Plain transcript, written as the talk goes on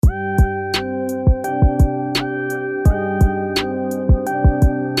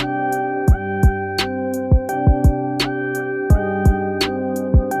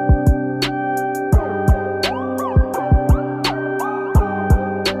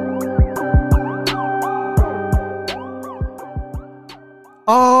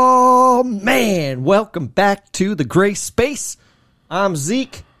Oh, man. Welcome back to the Gray Space. I'm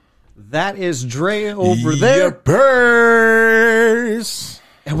Zeke. That is Dre over there. Yippers.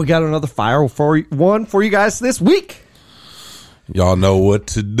 And we got another fire one for you guys this week. Y'all know what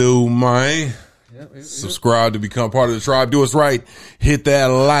to do, man. Subscribe to become part of the tribe. Do us right. Hit that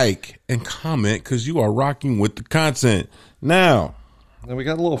like and comment because you are rocking with the content. Now, and we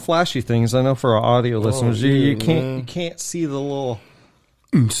got little flashy things. I know for our audio listeners, you can't see the little.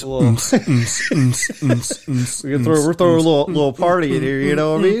 We're throwing a little party in here, you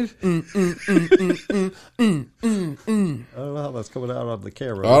know what I mean? I don't know how that's coming out on the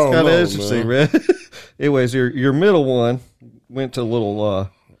camera. It's kind of interesting, man. Anyways, your middle one went to a little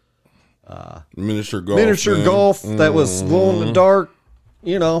miniature golf that was glow in the dark,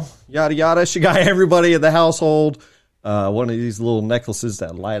 you know, yada yada. She got everybody in the household one of these little necklaces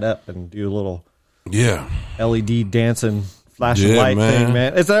that light up and do a little LED dancing flashing light thing,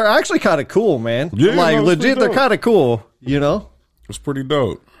 man. They're actually kind of cool, man. Yeah, like legit, they're kind of cool, you know. It's pretty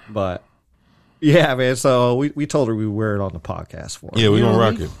dope. But yeah, man. So we told her we would wear it on the podcast for her. Yeah, we're gonna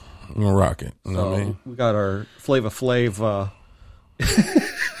rock it. We're gonna rock it. You know what I mean? We got our Flavor Flav. Yeah,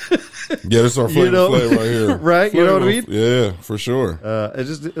 this is our Flavor Flav right here. Right? You know what I mean? Yeah, for sure. It's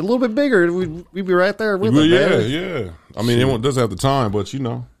just a little bit bigger. We'd be right there with it, man. Yeah. I mean, it doesn't have the time, but you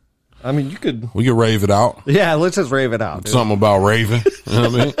know. I mean, we could rave it out. Yeah, let's just rave it out. Dude. Something about raving. You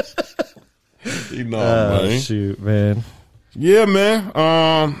know what I mean? You know, man. Shoot, man. Yeah, man.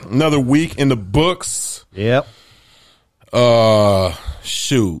 Another week in the books. Yep.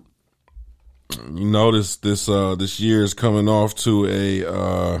 Shoot. You know, this year is coming off to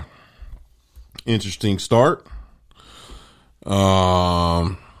a interesting start.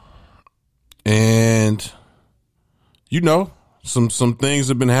 And you know, some things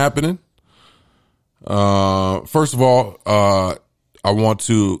have been happening. First of all, I want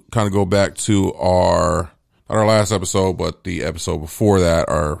to kind of go back to not our last episode, but the episode before that,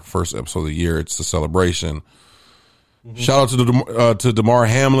 our first episode of the year. It's the celebration. Mm-hmm. Shout out to Damar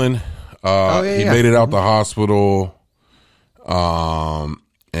Hamlin. He made it out the hospital,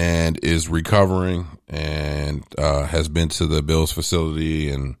 and is recovering and, has been to the Bills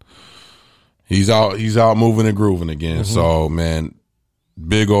facility, and he's out moving and grooving again. Mm-hmm. So, man,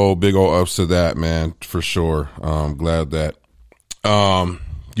 big old ups to that, man, for sure. I'm glad that,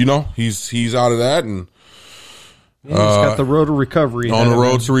 you know, he's out of that, and he's got the road to recovery. On the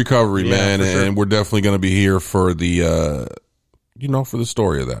road to recovery, man. Sure. And we're definitely going to be here for the, you know, for the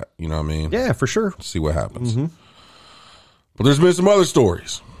story of that. You know what I mean? Yeah, for sure. See what happens. Mm-hmm. But there's been some other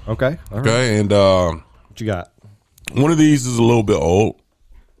stories. Okay. All right. Okay. And, what you got? One of these is a little bit old.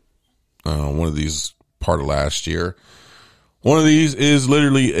 One of these part of last year. One of these is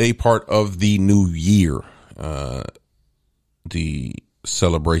literally a part of the new year. The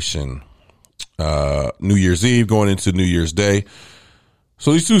celebration, New Year's Eve going into New Year's Day.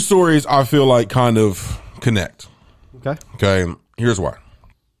 So these two stories I feel like kind of connect. Okay. Here's why.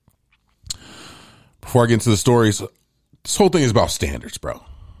 Before I get into the stories, this whole thing is about standards, bro.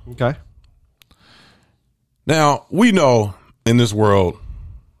 Okay. Now, we know in this world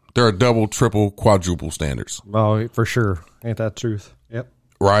there are double, triple, quadruple standards. Oh, for sure. Ain't that truth? Yep.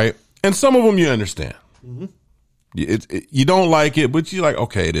 Right? And some of them you understand. Mm-hmm. You don't like it, but you're like,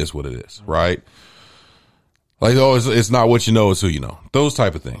 okay, it is what it is, right? Like, oh, it's not what you know, it's who you know. Those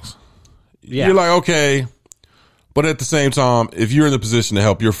type of things. Yeah. You're like, okay, but at the same time, if you're in the position to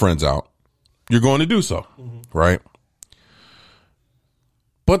help your friends out, you're going to do so, right?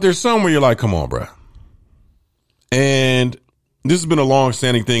 But there's some where you're like, come on, bro. And this has been a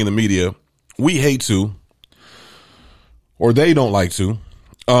long-standing thing in the media. We hate to, or they don't like to,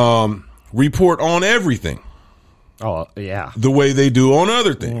 report on everything. Oh, yeah. The way they do on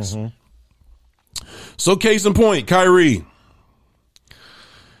other things. Mm-hmm. So case in point, Kyrie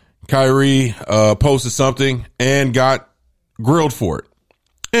posted something and got grilled for it.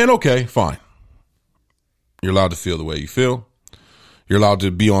 And okay, fine. You're allowed to feel the way you feel. You're allowed to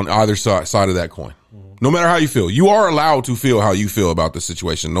be on either side of that coin. Mm-hmm. No matter how you feel. You are allowed to feel how you feel about the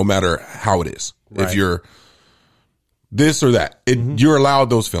situation, no matter how it is. Right. If you're this or that, you're allowed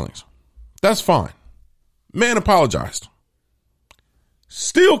those feelings. That's fine. Man apologized.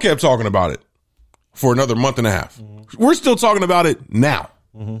 Still kept talking about it for another month and a half. Mm-hmm. We're still talking about it now.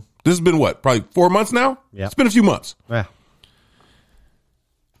 Mm-hmm. This has been what? Probably 4 months now? Yeah. It's been a few months. Yeah.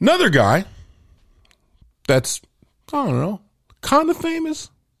 Another guy that's, I don't know, kind of famous,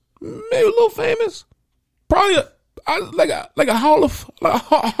 maybe a little famous, probably like a Hall of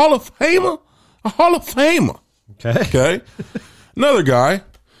Famer. A Hall of Famer. Okay. Another guy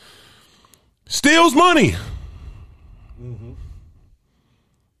steals money. Mm-hmm.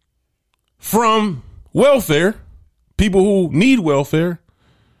 from welfare, people who need welfare,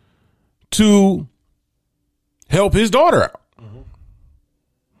 to help his daughter out. Mm-hmm.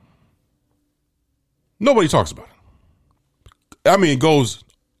 Nobody talks about it. I mean, it goes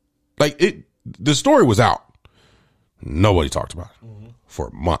like it. The story was out. Nobody talked about it for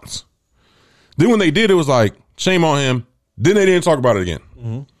months. Then when they did, it was like, shame on him. Then they didn't talk about it again.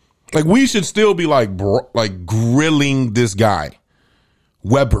 Mm-hmm. Like, we should still be like grilling this guy.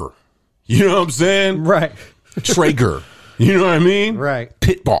 Weber. You know what I'm saying? Right. Traeger. You know what I mean? Right.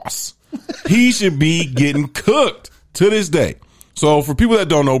 Pit boss. He should be getting cooked to this day. So for people that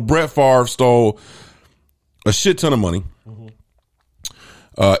don't know, Brett Favre stole a shit ton of money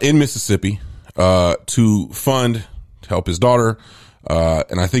in Mississippi to help his daughter,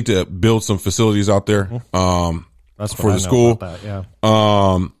 and I think to build some facilities out there That's for the school. Yeah.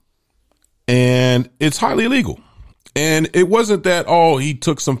 And it's highly illegal. And it wasn't that, he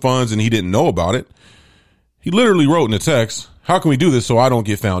took some funds and he didn't know about it. He literally wrote in the text, how can we do this so I don't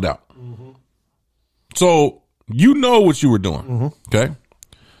get found out? Mm-hmm. So you know what you were doing. Okay.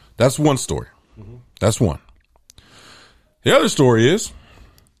 That's one story. Mm-hmm. That's one. The other story is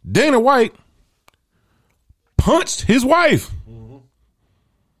Dana White punched his wife.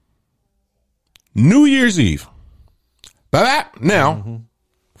 New Year's Eve. Now,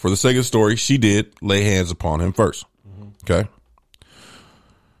 for the sake of the story, she did lay hands upon him first. Okay.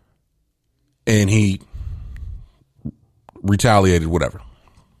 And he retaliated, whatever.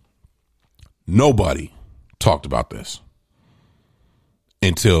 Nobody talked about this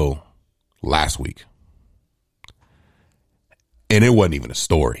until last week. And it wasn't even a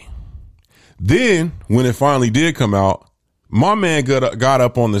story. Then, when it finally did come out, my man got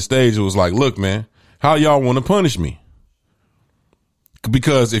up on the stage and was like, look, man, how y'all want to punish me?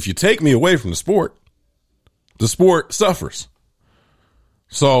 Because if you take me away from the sport suffers.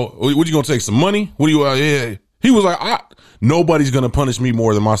 So, what, you going to take some money? What do you, yeah. He was like, nobody's going to punish me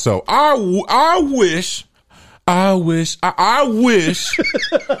more than myself. I wish,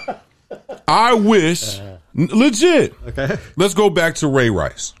 legit. Okay. Let's go back to Ray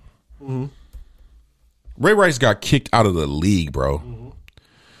Rice. Mm-hmm. Ray Rice got kicked out of the league, bro. Mm-hmm.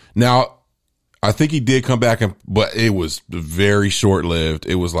 Now, I think he did come back, but it was very short lived.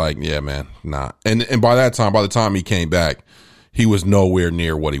 It was like, yeah, man, nah. And by the time he came back, he was nowhere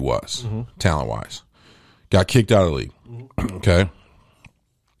near what he was, talent wise. Got kicked out of the league. Okay.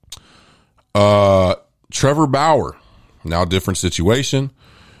 Trevor Bauer, now different situation,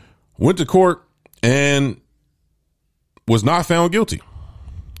 went to court and was not found guilty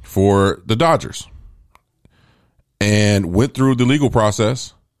for the Dodgers, and went through the legal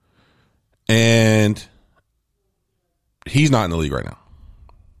process, and he's not in the league right now.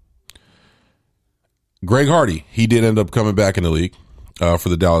 Greg Hardy, he did end up coming back in the league for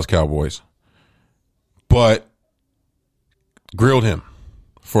the Dallas Cowboys, but grilled him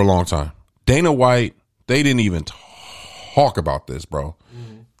for a long time. Dana White, they didn't even talk about this, bro.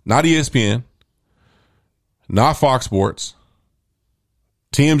 Not ESPN, not Fox Sports.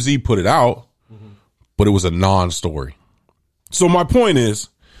 TMZ put it out, but it was a non-story. So my point is,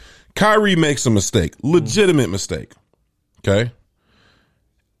 Kyrie makes a mistake, legitimate mistake, okay?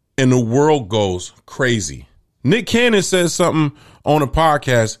 And the world goes crazy. Nick Cannon says something on a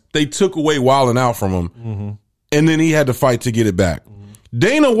podcast, they took away Wildin' Out from him, and then he had to fight to get it back.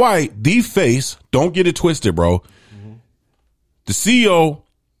 Dana White, the face, don't get it twisted, bro. The CEO,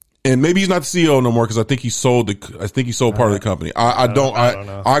 and maybe he's not the CEO no more because I think he sold part of the company. I don't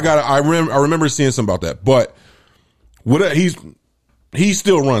know. I remember seeing something about that, but he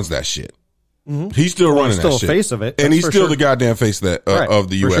still runs that shit. He's still running that shit. He's still face of it, and he's still the goddamn face of that of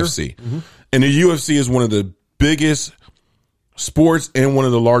the UFC. Sure. And the UFC is one of the biggest sports and one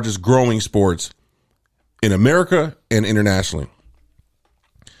of the largest growing sports in America and internationally.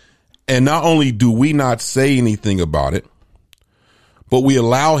 And not only do we not say anything about it, but we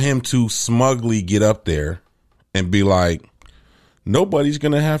allow him to smugly get up there and be like, nobody's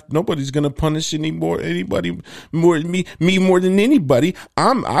gonna punish anybody more than anybody.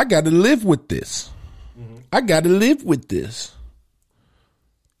 I gotta live with this. I gotta live with this.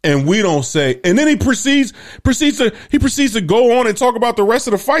 And we don't say, and then he proceeds to go on and talk about the rest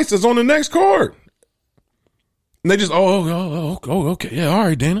of the fights that's on the next card. And they just, okay, yeah, all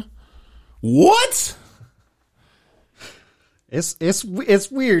right, Dana. What? It's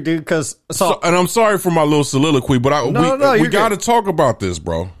weird, dude. Because and I'm sorry for my little soliloquy, but we got to talk about this,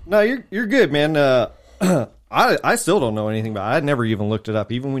 bro. No, you're good, man. I still don't know anything about it. I never even looked it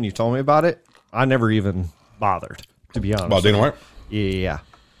up. Even when you told me about it, I never even bothered, to be honest. About Dana White? Yeah.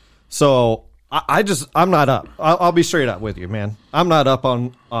 So I'm not up. I'll be straight up with you, man. I'm not up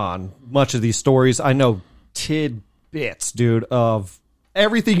on much of these stories. I know tidbits, dude, of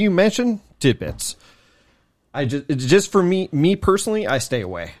everything you mentioned, tidbits. Just for me personally, I stay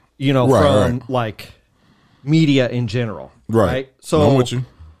away, from like media in general. Right. So I'm with you.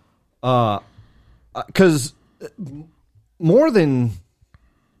 Because more than,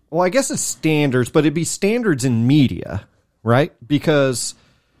 well, I guess it's standards, but it'd be standards in media, right?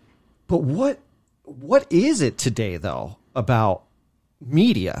 But what is it today, though, about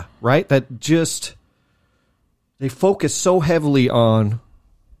media, right? That just, they focus so heavily on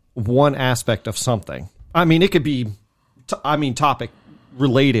one aspect of something. I mean, it could be, topic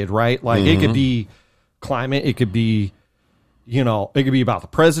related, right? Like it could be climate. It could be, it could be about the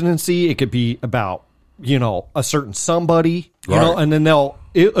presidency. It could be about, a certain somebody, and then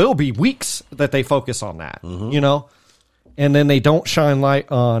it'll be weeks that they focus on that, and then they don't shine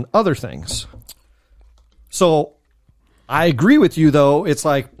light on other things. So I agree with you, though. It's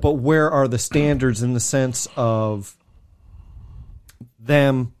like, but where are the standards in the sense of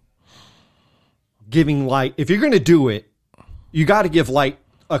them giving light? If you're going to do it, you got to give light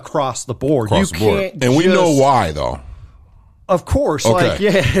across the board. And we know why, though. Of course.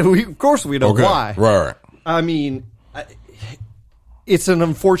 Okay. Of course we know why. Right. I mean, it's an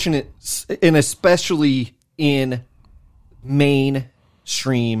unfortunate, and especially in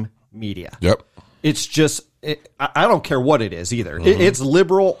mainstream media. Yep. It's just, I don't care what it is either. It's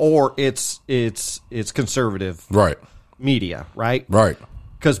liberal or it's conservative. Right. Media, right? Right.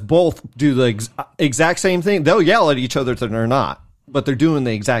 Because both do the exact same thing. They'll yell at each other that they're not, but they're doing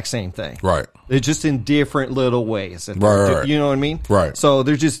the exact same thing. Right. They're just in different little ways. Right. You know what I mean? Right. So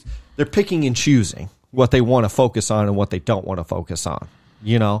they're picking and choosing what they want to focus on and what they don't want to focus on,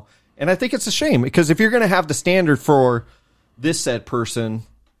 And I think it's a shame, because if you're going to have the standard for this said person,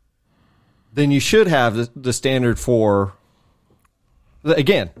 then you should have the standard for,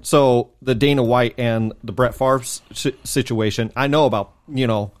 again, so the Dana White and the Brett Favre situation, I know about,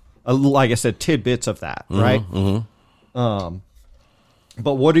 like I said, tidbits of that, right?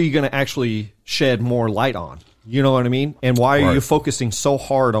 But what are you going to actually shed more light on? You know what I mean? And why are you focusing so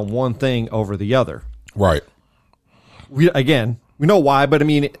hard on one thing over the other? Right. We know why, but I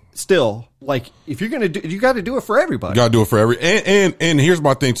mean, still, like, if you're going to do, you got to do it for everybody. You got to do it for and here's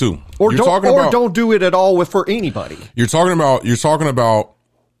my thing too. Or don't do it at all for anybody. You're talking about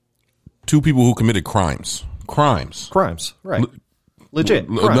two people who committed crimes. Right. Legit.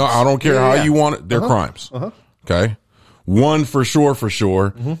 Crimes. No, I don't care how you want it. They're crimes. Okay. One for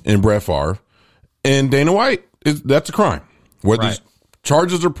sure, in Brett Favre. And Dana White, that's a crime. Whether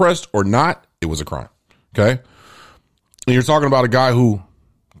charges are pressed or not, it was a crime. Okay? And you're talking about a guy who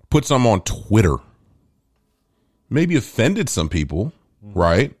put something on Twitter. Maybe offended some people,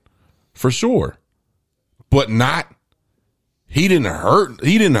 right? For sure. But he didn't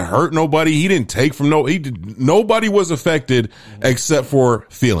hurt nobody. He didn't take from nobody was affected except for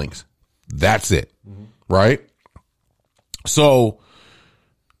feelings. That's it. Right? So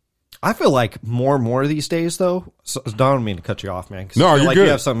I feel like more and more these days, though. So, don't mean to cut you off, man. No, you're good.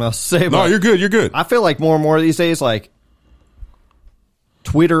 You have something else to say. No, you're good. You're good. I feel like more and more these days, like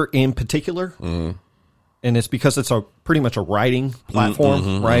Twitter in particular, and it's because it's pretty much a writing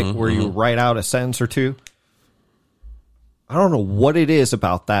platform, right? Where you write out a sentence or two. I don't know what it is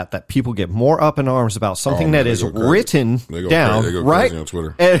about that people get more up in arms about something that is written down, they go right? Crazy on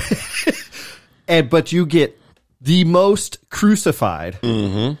Twitter. But you get the most crucified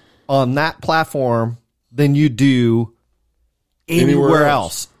on that platform than you do anywhere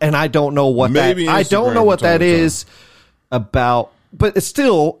else. And I don't know what that is about, but it's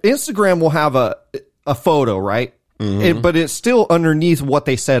still, Instagram will have a photo, right? But it's still underneath what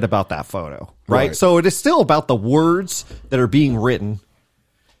they said about that photo, right? So it is still about the words that are being written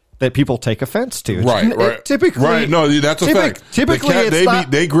that people take offense to. Right. Typically. Right. No, that's a fact. Typically,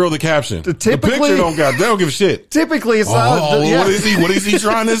 they grill the caption. The picture they don't give a shit. Typically, it's not. What is he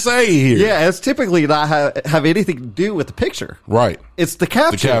trying to say here? Yeah, it's typically not have anything to do with the picture. Right. It's the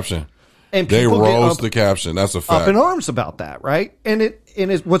caption. The caption. And they roast the caption. That's a fact. Up in arms about that, right? And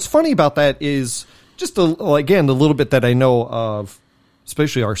what's funny about that is just the little bit that I know of,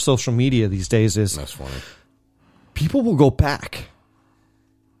 especially our social media these days, is that's funny. People will go back.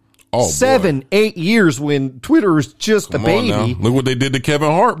 7-8 years when Twitter is just a baby. Look what they did to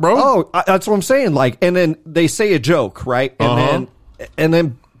Kevin Hart, bro. Oh, that's what I'm saying. Like, and then they say a joke, right? And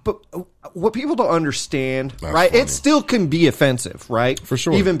then, but what people don't understand, that's right? Funny. It still can be offensive, right? For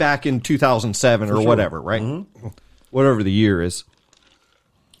sure. Even back in 2007 or whatever, right? Whatever the year is.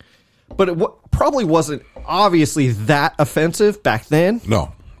 But it probably wasn't obviously that offensive back then.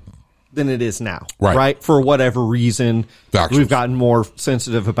 No. than it is now, right? For whatever reason, Factuals. We've gotten more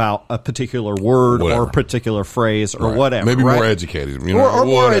sensitive about a particular word or a particular phrase or whatever. Maybe more educated, you know, or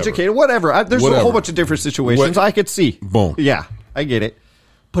more educated, whatever. There's a whole bunch of different situations I could see. Boom. Yeah, I get it.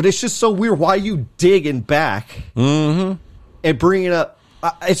 But it's just so weird. Why you digging back and bringing up?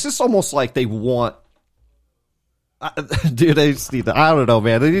 It's just almost like they want. Dude, they just need to, I don't know,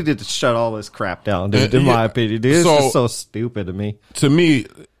 man. They needed to shut all this crap down, dude, in my opinion. Dude, it's just so stupid to me. To me,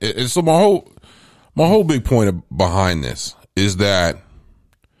 so my whole big point behind this is that,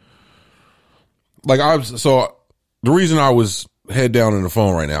 like, the reason I was head down in the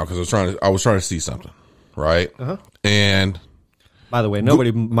phone right now, because I was trying to see something, right? And by the way,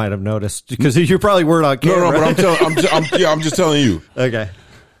 nobody might have noticed because you probably weren't on camera. No, but I'm just telling you. Okay.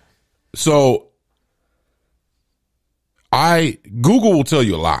 So Google will tell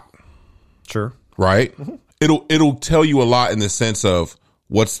you a lot. Sure. Right? Mm-hmm. It'll tell you a lot in the sense of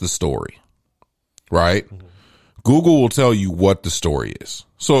what's the story. Right? Mm-hmm. Google will tell you what the story is.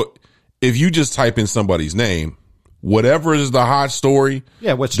 So if you just type in somebody's name, whatever is the hot story.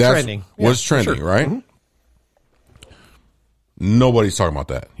 Yeah, what's trending. What's trending, sure. Right? Mm-hmm. Nobody's talking about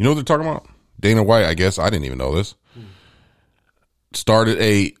that. You know what they're talking about? Dana White, I guess. I didn't even know this.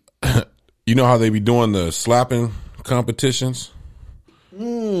 Started you know how they be doing the slapping competitions?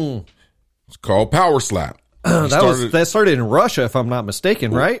 It's called Power Slap. That started in Russia, if I'm not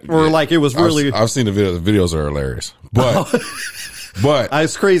mistaken, right? Or like it was really. I've seen the videos. The videos are hilarious, but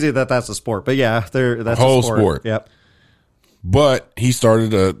it's crazy that's a sport. But yeah, that's a whole a sport. Yep. But he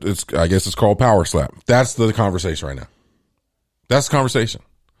started I guess it's called Power Slap. That's the conversation right now. That's the conversation.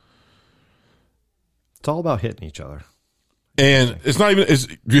 It's all about hitting each other. And it's not even,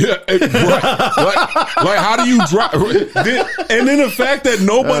 right. like how do you drop? And then the fact that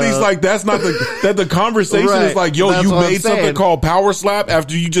nobody's like, that the conversation is like, yo, you made something called Power Slap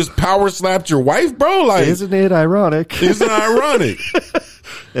after you just power slapped your wife, bro. Like, isn't it ironic? Isn't it ironic?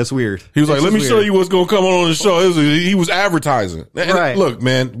 That's weird. He was like, let me show you what's going to come on the show. He was advertising. And right. Look,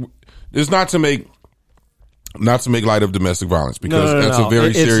 man, it's not to make light of domestic violence because that's a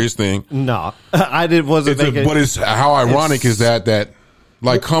very serious thing. No, wasn't thinking. But it's how ironic is that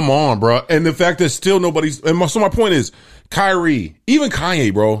like, come on, bro. And the fact that still nobody's, so my point is Kyrie, even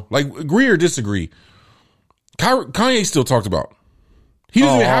Kanye, bro, like agree or disagree. Kanye still talked about. He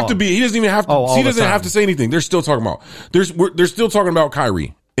doesn't even have to be, he doesn't even have to, he doesn't have to say anything. They're still talking about, they're still talking about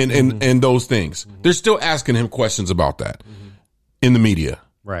Kyrie and those things. Mm-hmm. They're still asking him questions about that in the media.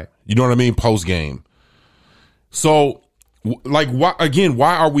 Right. You know what I mean? Post game. So, like, why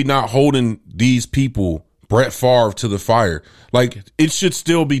are we not holding these people, Brett Favre, to the fire? Like, it should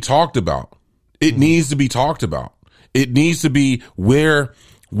still be talked about. It needs to be talked about. It needs to be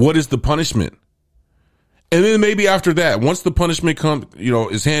what is the punishment? And then maybe after that, once the punishment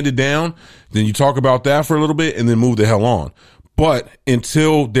is handed down, then you talk about that for a little bit and then move the hell on. But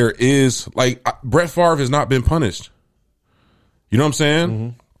until there is, like, Brett Favre has not been punished. You know what I'm saying? Mm-hmm.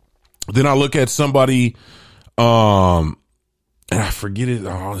 Then I look at somebody, and I forget it.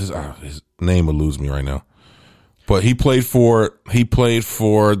 Oh, his name eludes me right now. But he played for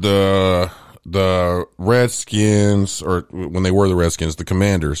the Redskins, or when they were the Redskins, the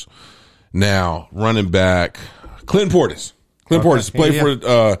Commanders. Now running back Clinton Portis. Portis played for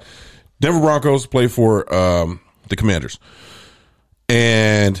Denver Broncos. Played for the Commanders,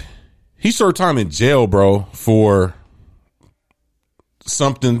 and he served time in jail, bro, for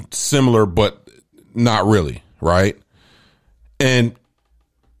something similar, but not really, right? And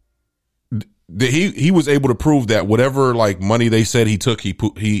he was able to prove that whatever like money they said he took, he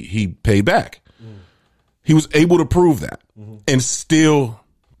paid back. He was able to prove that, and still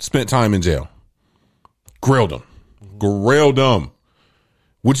spent time in jail. Grilled him.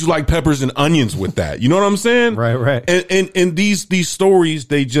 Would you like peppers and onions with that? You know what I'm saying? Right. And these stories,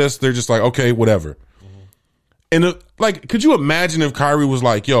 they're just like, okay, whatever. And like, could you imagine if Kyrie was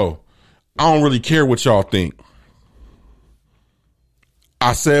like, yo, I don't really care what y'all think.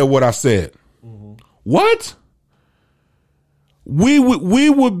 I said what I said. What?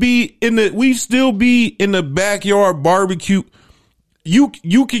 We'd still be in the backyard barbecue. You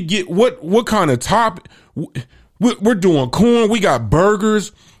could get what kind of top? We're doing corn. We got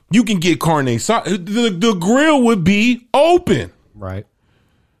burgers. You can get carne asada. The grill would be open. Right.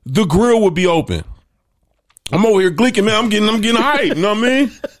 The grill would be open. I'm over here gleeking, man. I'm getting hyped. You know what I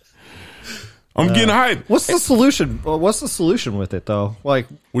mean? I'm getting hyped. What's the solution? What's the solution with it though? Like,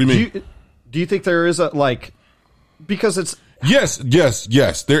 what do you mean? Do you think there is because it's yes.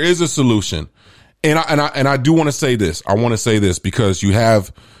 There is a solution. And I do want to say this. I want to say this because you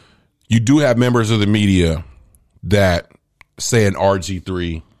do have members of the media that say an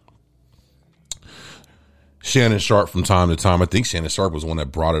RG3 Shannon Sharp from time to time. I think Shannon Sharp was the one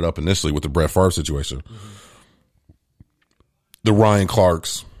that brought it up initially with the Brett Favre situation. The Ryan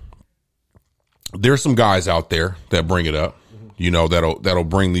Clarks. There's some guys out there that bring it up, that'll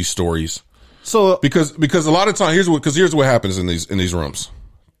bring these stories. So because a lot of times here's what happens in these rooms.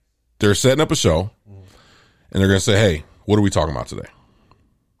 They're setting up a show, and they're gonna say, "Hey, what are we talking about today?"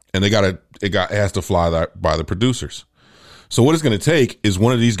 And it has to fly by the producers. So what it's gonna take is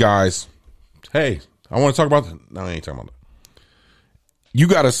one of these guys. Hey, I want to talk about that. No, I ain't talking about that. You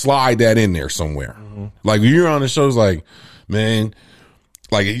got to slide that in there somewhere. Like when you're on the shows, like, man,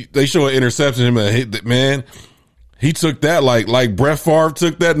 like they show an interception, man, he took that like Brett Favre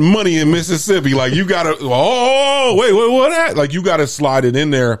took that money in Mississippi. Like you got to, wait, what that? Like you got to slide it in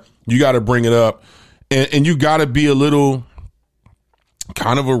there. You got to bring it up, and you got to be a little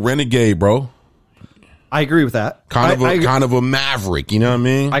kind of a renegade, bro. I agree with that. Kind of a maverick, you know what I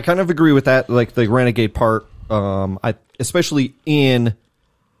mean? I kind of agree with that, like the renegade part. Especially in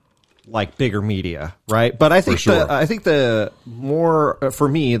like bigger media, right? But I think the more for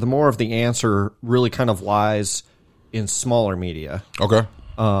me, the more of the answer really kind of lies in smaller media. Okay.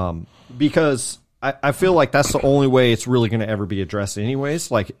 Because I feel like that's the only way it's really going to ever be addressed,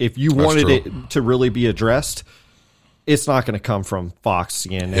 anyways. Like if you wanted it to really be addressed, it's not going to come from Fox,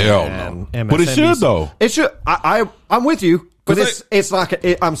 CNN, and MSNBC. But it should, though. It should. I'm with you, but it's not.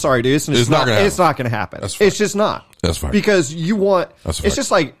 I'm sorry, dude. It's not going to happen. It's just not. That's fine. Because you want. It's just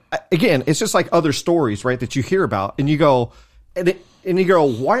like, again, it's just like other stories, right? That you hear about, and you go, and you go,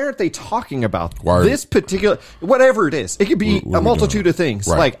 why aren't they talking about this particular, whatever it is? It could be a multitude of things.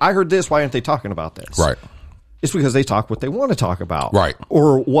 Right. Like I heard this. Why aren't they talking about this? Right. It's because they talk what they want to talk about. Right.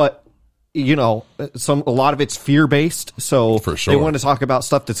 Or what. A lot of it's fear based, so for sure. they want to talk about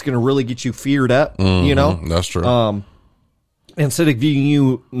stuff that's going to really get you feared up. That's true. Instead of giving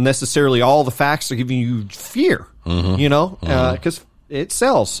you necessarily all the facts, they're giving you fear. Because it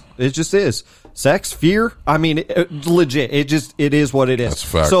sells. It just is sex, fear. I mean, legit. It is what it is. That's a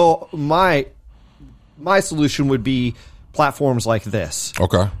fact. So my solution would be platforms like this.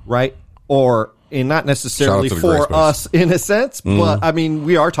 Okay. Right. And not necessarily for us in a sense, but I mean,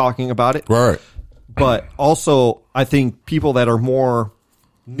 we are talking about it. Right. But also, I think people that are more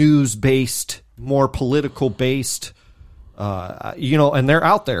news based, more political based, and they're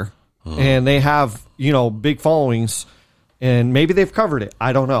out there and they have, big followings and maybe they've covered it.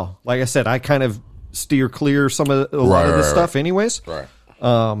 I don't know. Like I said, I kind of steer clear a lot of this stuff anyways. Right.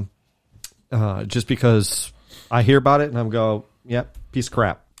 Just because I hear about it and I'm go, yep, piece of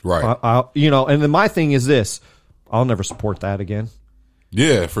crap. Right. And then my thing is this: I'll never support that again.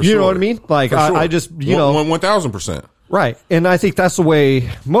 Yeah, for sure. You know what I mean? Like I just 1,000%. Right, and I think that's the way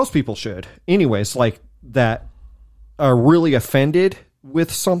most people should. Anyways, like that are really offended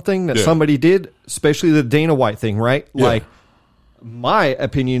with something that somebody did, especially the Dana White thing. Right? Yeah. Like my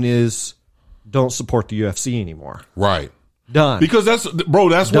opinion is, don't support the UFC anymore. Right. Done. Because that's what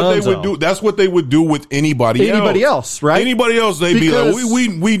they would do. That's what they would do with anybody else, right? Anybody else, they'd because be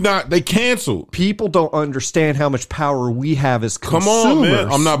like, we not, they canceled. People don't understand how much power we have as consumers. Come on,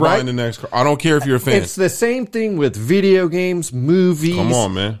 man. I'm not buying the next car. I don't care if you're a fan. It's the same thing with video games, movies. Come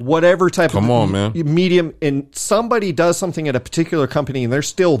on, man. Whatever type of medium. And somebody does something at a particular company and they're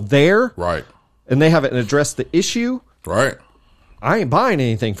still there. Right. And they haven't addressed the issue. Right. I ain't buying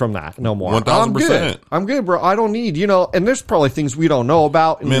anything from that no more. 1,000%. I'm good, bro. I don't need, and there's probably things we don't know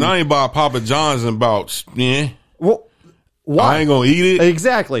about. Man, I ain't buy Papa John's in about, Well, why? I ain't going to eat it.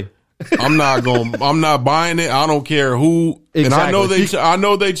 Exactly. I'm not buying it. I don't care who. Exactly. And I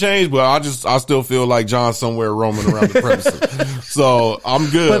know they changed, but I still feel like John's somewhere roaming around the premises. So I'm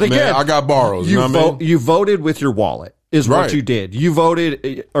good, but again, man. I got borrows. You know what I mean? You voted with your wallet. Is what you did. You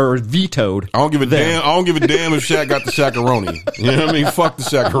voted or vetoed. I don't give a damn. I don't give a damn if Shaq got the Shaq-a-roni. You know what I mean? Fuck the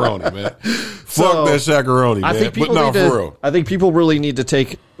Shaq-a-roni, man. Fuck that Shaq-a-roni, man. I think people really need to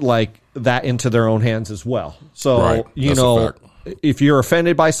take like that into their own hands as well. So if you're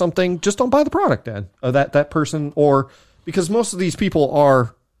offended by something, just don't buy the product then. That person, or because most of these people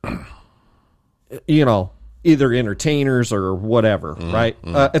are, either entertainers or whatever, right?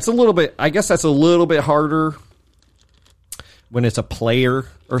 It's a little bit. I guess that's a little bit harder when it's a player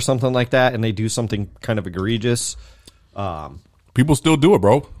or something like that and they do something kind of egregious. People still do it,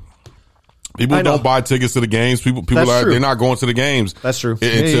 bro. People don't buy tickets to the games. People they're not going to the games. That's true.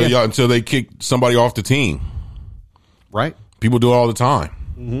 Until they kick somebody off the team. Right. People do it all the time.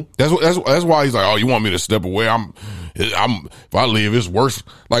 Mm-hmm. That's why he's like, oh, you want me to step away? If I leave, it's worse.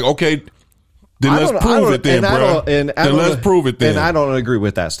 Like, okay, then let's prove it then, bro. Then let's prove it then. And I don't agree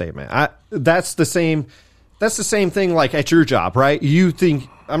with that statement. That's the same thing like at your job, right? You think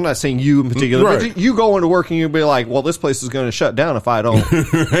I'm not saying you in particular, but you go into work and you'll be like, well, this place is going to shut down if I don't,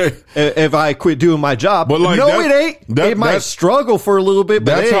 if I quit doing my job. But like, no, it ain't. It might struggle for a little bit,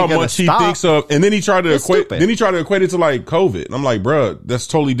 but that's how much he thinks of. And then he tried to equate it to like COVID. And I'm like, bro, that's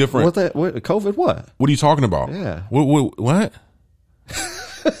totally different. COVID what? What are you talking about? Yeah. What?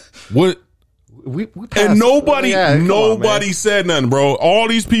 What? And nobody said nothing, bro. All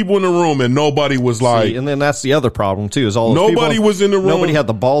these people in the room, and nobody was like. And then that's the other problem too. Is all nobody was in the room. Nobody had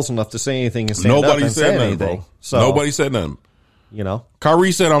the balls enough to say anything and stand up and say anything. Bro. So nobody said nothing. You know,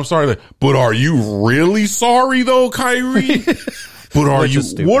 Kyrie said, "I'm sorry," but are you really sorry though, Kyrie? But are you?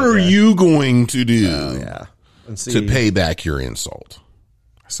 What are you going to do? To pay back your insult?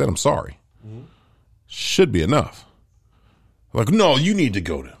 I said, "I'm sorry." Mm-hmm. Should be enough. Like, no, you need to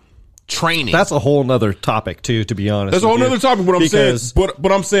go to training. That's a whole nother topic too, to be honest. That's a whole nother topic.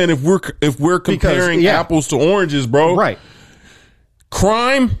 But I'm saying if we're comparing apples to oranges, bro. Right.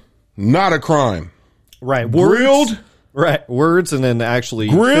 Crime, not a crime. Right. Grilled. Right. Words and then actually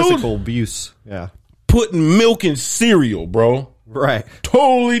physical abuse. Yeah. Putting milk in cereal, bro. Right.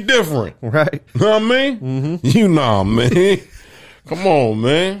 Totally different. Right. You know what I mean? Mm-hmm. You know, man. Come on,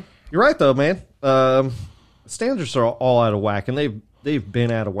 man. You're right though, man. Standards are all out of whack, and they've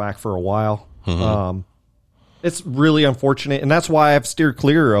been out of whack for a while. Mm-hmm. It's really unfortunate, and that's why I've steered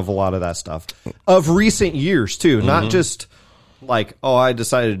clear of a lot of that stuff of recent years too. Mm-hmm. Not just like, oh, I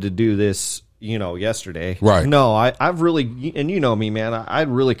decided to do this, yesterday. Right? No, I've really, and you know me, man. I'd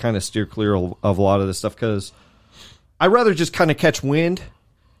really kind of steer clear of a lot of this stuff because I'd rather just kind of catch wind.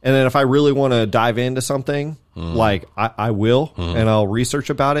 And then if I really want to dive into something, like I will, and I'll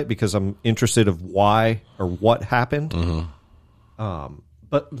research about it because I'm interested of why or what happened.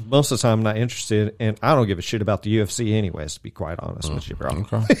 But most of the time I'm not interested, and I don't give a shit about the UFC anyways, to be quite honest with you, bro.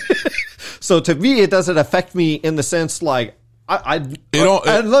 Okay. So to me, it doesn't affect me in the sense like, let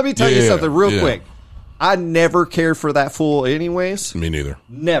me tell you something real quick. I never cared for that fool anyways. Me neither.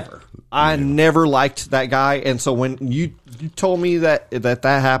 Never. I never liked that guy. And so when you told me that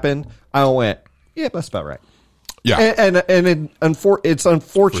happened, I went, yeah, that's about right. Yeah. And it's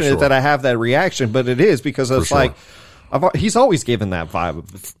unfortunate that I have that reaction, but it is because it's like, he's always given that vibe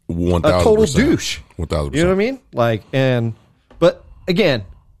of 1,000%. A total douche. 1,000%. You know what I mean? Like, but again,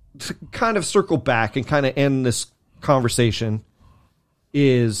 to kind of circle back and kind of end this conversation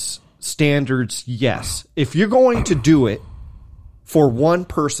is standards. Yes. If you're going to do it for one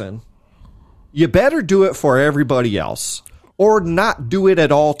person, you better do it for everybody else, or not do it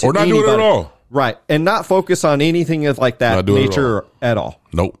at all to anybody. Do it at all. Right. And not focus on anything of like that nature at all.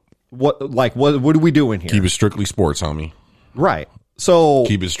 Nope. What are we doing here? Keep it strictly sports, homie. Right. So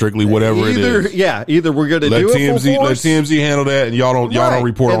keep it strictly whatever it is. Yeah. Either we're going to do it full force. Let TMZ handle that, and y'all don't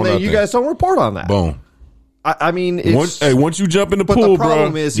report on that. And then you guys don't report on that. Boom. I mean, once you jump in the pool, bro,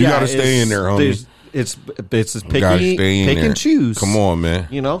 you got to stay in there, homie. It's pick and choose. Come on, man.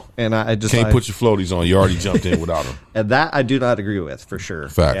 And I just can't put your floaties on. You already jumped in without them. And that I do not agree with for sure.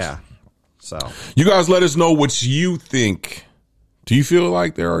 Facts. Yeah. So you guys let us know what you think. Do you feel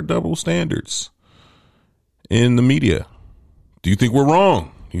like there are double standards in the media? Do you think we're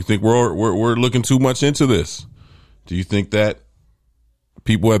wrong? Do you think we're looking too much into this? Do you think that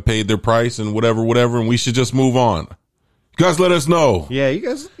people have paid their price and whatever, and we should just move on? You guys let us know. Yeah, you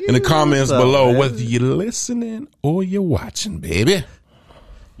guys. In the comments below, whether you're listening or you're watching, baby.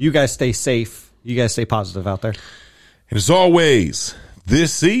 You guys stay safe. You guys stay positive out there. And as always,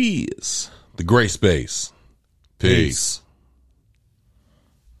 this is The Gray Space. Peace.